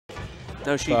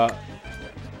No Sheik. But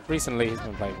recently he's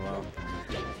been playing well.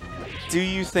 Do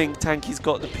you think Tanki's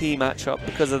got the P matchup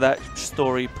because of that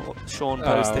story Sean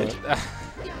posted?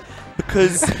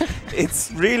 Because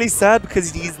it's really sad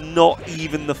because he's not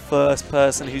even the first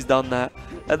person who's done that.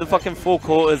 At the fucking 4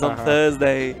 quarters on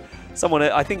Thursday, someone,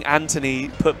 I think Anthony,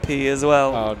 put P as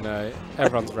well. Oh no,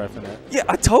 everyone's repping it. Yeah,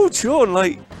 I told Sean,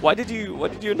 like, why did you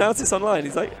announce this online?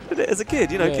 He's like, I did it as a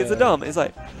kid, you know, kids are dumb. It's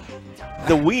like,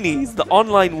 the weenies, the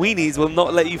online weenies will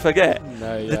not let you forget.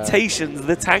 No, The Tations,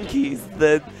 the Tankies,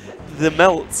 the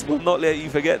Melts will not let you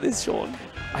forget this, Sean.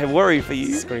 I worry for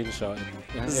you. Screenshot.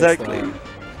 Exactly.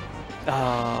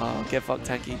 Ah, get fucked,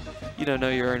 Tanki. You don't know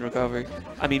your own recovery.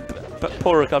 I mean,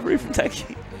 poor recovery from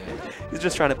Tanki. He's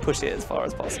just trying to push it as far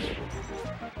as possible.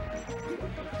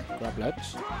 Grab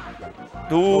ledge.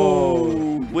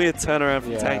 Ooh, weird turnaround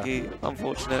from Tanki.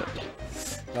 Unfortunate.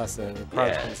 That's it. The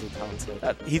crouch cancel down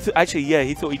tilt. Actually,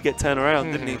 he thought he'd get turned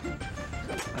around, didn't he?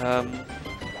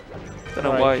 Don't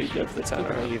know why he'd go for the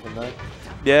turnaround. Even though.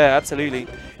 Yeah, absolutely.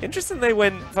 Interesting they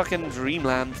went fucking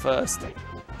Dreamland first.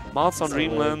 Marth's on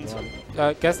Dreamland.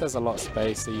 I guess there's a lot of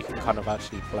space so you can kind of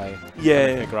actually play. Yeah.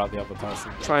 And figure out the other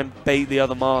person. Try and bait the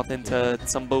other Marth into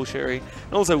some bullshittery.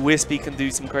 And also Wispy can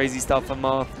do some crazy stuff for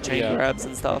Marth, chain grabs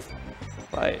and stuff.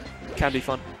 Like, can be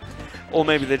fun. Or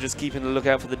maybe they're just keeping a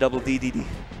lookout for the double DDD.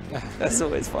 That's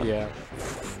always fun. Yeah.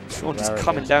 Sean just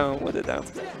coming down with it down.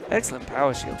 Excellent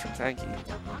power shield from Tanki.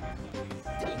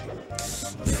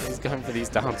 He's going for these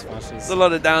down smashes. There's a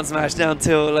lot of down smash, down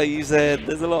tilt, like you said.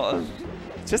 There's a lot of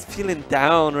just feeling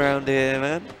down around here,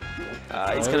 man.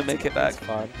 He's going to make it back.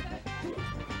 Fine.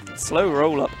 Slow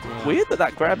roll up. Yeah. Weird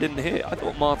that grab didn't hit. I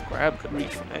thought Marth grab could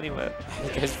reach from anywhere.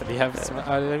 He goes for the F smash.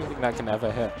 I don't think that can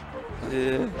ever hit.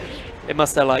 Yeah. It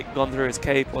must have like gone through his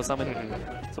cape or something.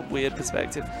 It's a weird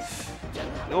perspective.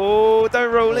 Oh,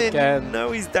 don't roll in.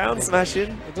 No, he's down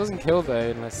smashing. It doesn't kill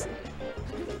though unless...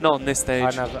 Not on this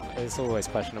stage. It's always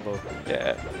questionable.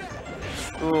 Yeah.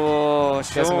 Oh,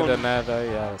 Sean. With there though,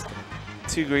 yeah.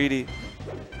 Too greedy.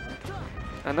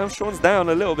 And now Sean's down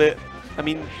a little bit. I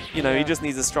mean, you know, he just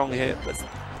needs a strong hit.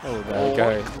 Oh, there we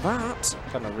go. That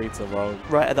kind of reads the roll.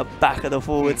 Right at the back of the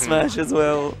forward smash as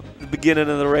well. The beginning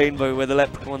of the rainbow where the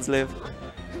leprechauns live.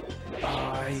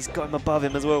 Oh, he's got him above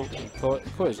him as well. Caught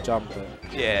his jump though.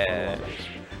 Yeah.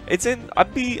 It's in.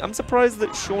 I'm surprised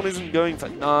that Sean isn't going for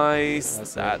nice.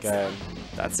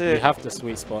 That's it. You have to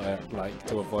sweet spot it, like,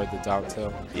 to avoid the down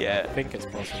tilt. Yeah. I think it's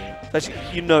possible. Especially,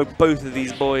 you know, both of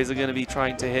these boys are going to be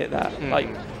trying to hit that. Like,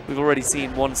 we've already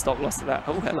seen one stock loss to that.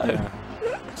 Oh, hello. Yeah.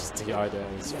 Just the idea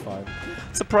is fine.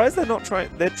 Surprised they're not trying.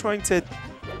 They're trying to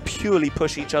purely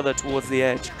push each other towards the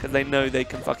edge because they know they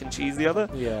can fucking cheese the other.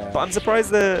 Yeah. But I'm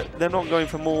surprised they're not going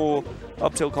for more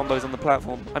up tilt combos on the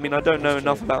platform. I mean, I don't know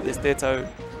enough about this Ditto,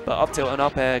 but up tilt and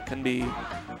up air can be.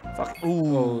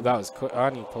 Ooh. Oh, that was quick. I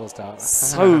only paused out.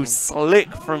 So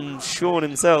slick from Sean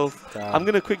himself. Damn. I'm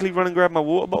going to quickly run and grab my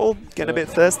water bottle. Getting a bit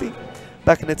thirsty.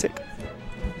 Back in a tick.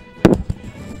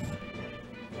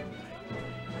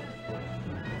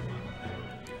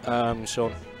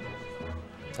 Sean.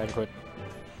 10 quid.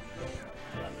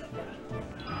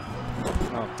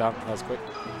 Oh, damn. That was quick.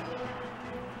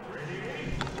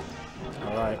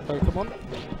 Alright, Pokemon?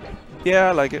 Yeah,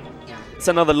 I like it. It's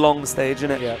another long stage,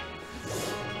 isn't it? Yeah.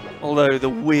 Although the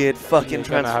weird fucking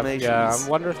transformations. Yeah, I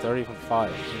wonder if they'll even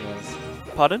fight.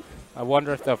 Pardon? I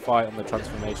wonder if they'll fight on the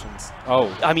transformations.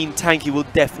 Oh. I mean, Tanki will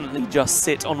definitely just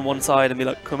sit on one side and be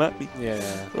like, come at me.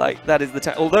 Yeah. Like, that is the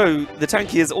Tanki. Although, the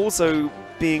Tanki is also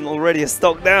being already a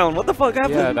stock down. What the fuck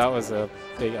happened? Yeah, that was a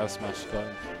big L smash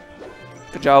going.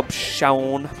 Good job,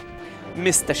 Sean.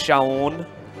 Mr. Sean.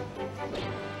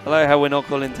 I like how we're not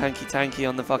calling Tanki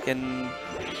on the fucking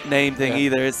name thing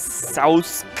either. It's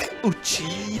Sausk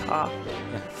Uchiha.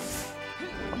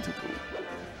 I'm too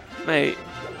cool. Mate,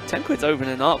 10 Quid's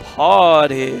opening up hard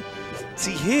here.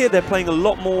 See, here they're playing a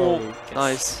lot more...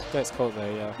 Nice. Gets caught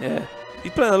there, yeah. Yeah.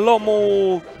 He's playing a lot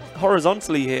more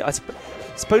horizontally here. I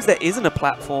suppose there isn't a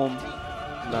platform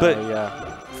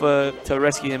to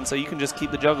rescue him, so you can just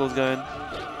keep the juggles going.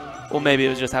 Or maybe it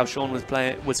was just how Sean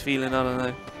was feeling, I don't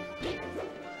know.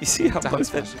 You see how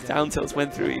both their down tilts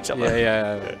went through each other?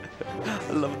 Yeah.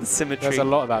 I love the symmetry. There's a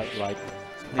lot of that, like,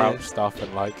 crouch stuff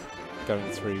and, like, going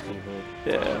through people.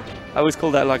 Yeah. I always call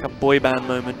that, like, a boy band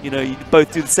moment. You know, you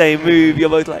both do the same move. You're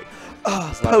both like,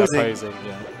 posing. Like posing,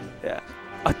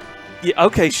 Yeah,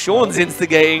 okay, Sean's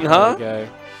instigating, huh? There you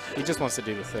go. He just wants to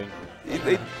do the thing.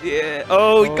 Yeah.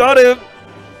 Oh, he got him.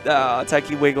 Ah,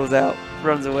 Tanki wiggles out,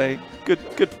 runs away.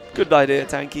 Good idea,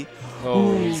 Tanki.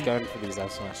 Oh, he's going for these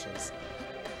F smashes.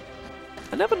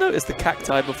 I never noticed the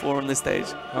cacti before on this stage.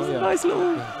 Nice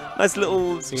little Nice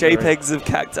little JPEGs of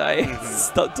cacti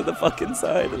stuck to the fucking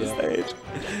side of the stage.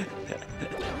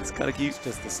 It's kind of cute. It's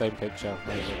just the same picture.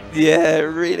 Yeah, it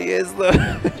really is though.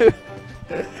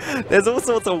 There's all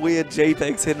sorts of weird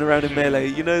JPEGs hidden around in Melee.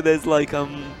 You know, there's like a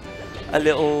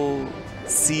little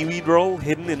seaweed roll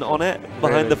hidden on it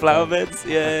behind the flower beds.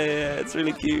 Yeah, it's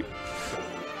really cute.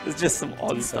 There's just some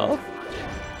odd stuff.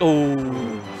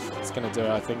 Oh. It's going to do it,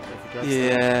 I think.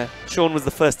 Yeah. Sean was the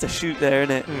first to shoot there,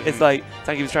 innit? It's like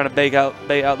Tanki was trying to bait out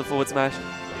the forward smash.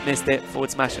 Missed it.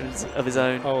 Forward smash of his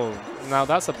own. Oh, now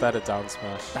that's a better down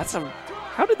smash.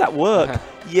 How did that work?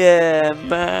 Yeah,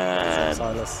 man.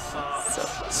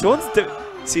 Sean's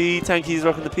see, Tanki's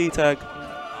rocking the P tag.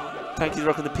 Tanki's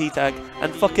rocking the P tag.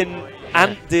 And fucking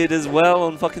Ant did as well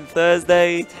on fucking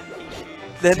Thursday.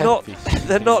 They're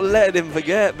not letting him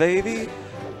forget, baby.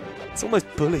 It's almost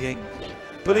bullying.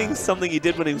 Bullying something he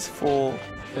did when he was 4.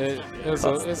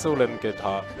 It's all in good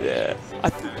heart. Yeah. I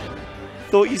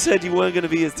thought you said you weren't going to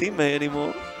be his teammate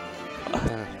anymore.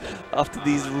 After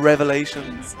these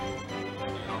revelations.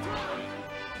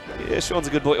 Yeah, Sean's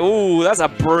a good boy. Oh, that's a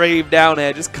brave down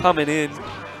air just coming in.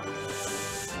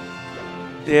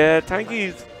 Yeah,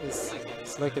 Tanki.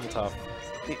 It's looking tough.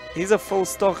 He's a full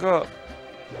stock up,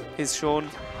 is Sean.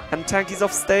 And Tanki's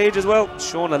off stage as well.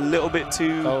 Sean a little bit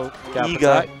too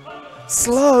eager.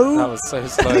 Slow. That was so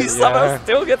slow. He somehow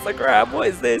still gets the grab. What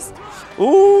is this?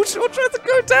 Ooh, Sean tries to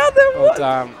go down there. Oh,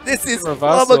 damn. This is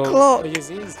flub o'clock. He's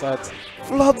dead.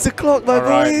 Flubs o'clock, my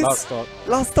boys. Last stock.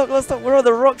 Last stock. We're on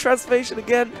the rock transformation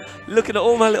again. Looking at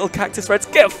all my little cactus friends.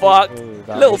 Get fucked. Ooh,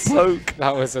 little poke.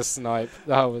 That was a snipe.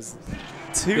 That was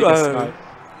 2-0.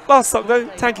 Last stock though.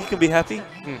 Tanki can be happy.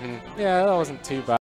 Yeah, that wasn't too bad.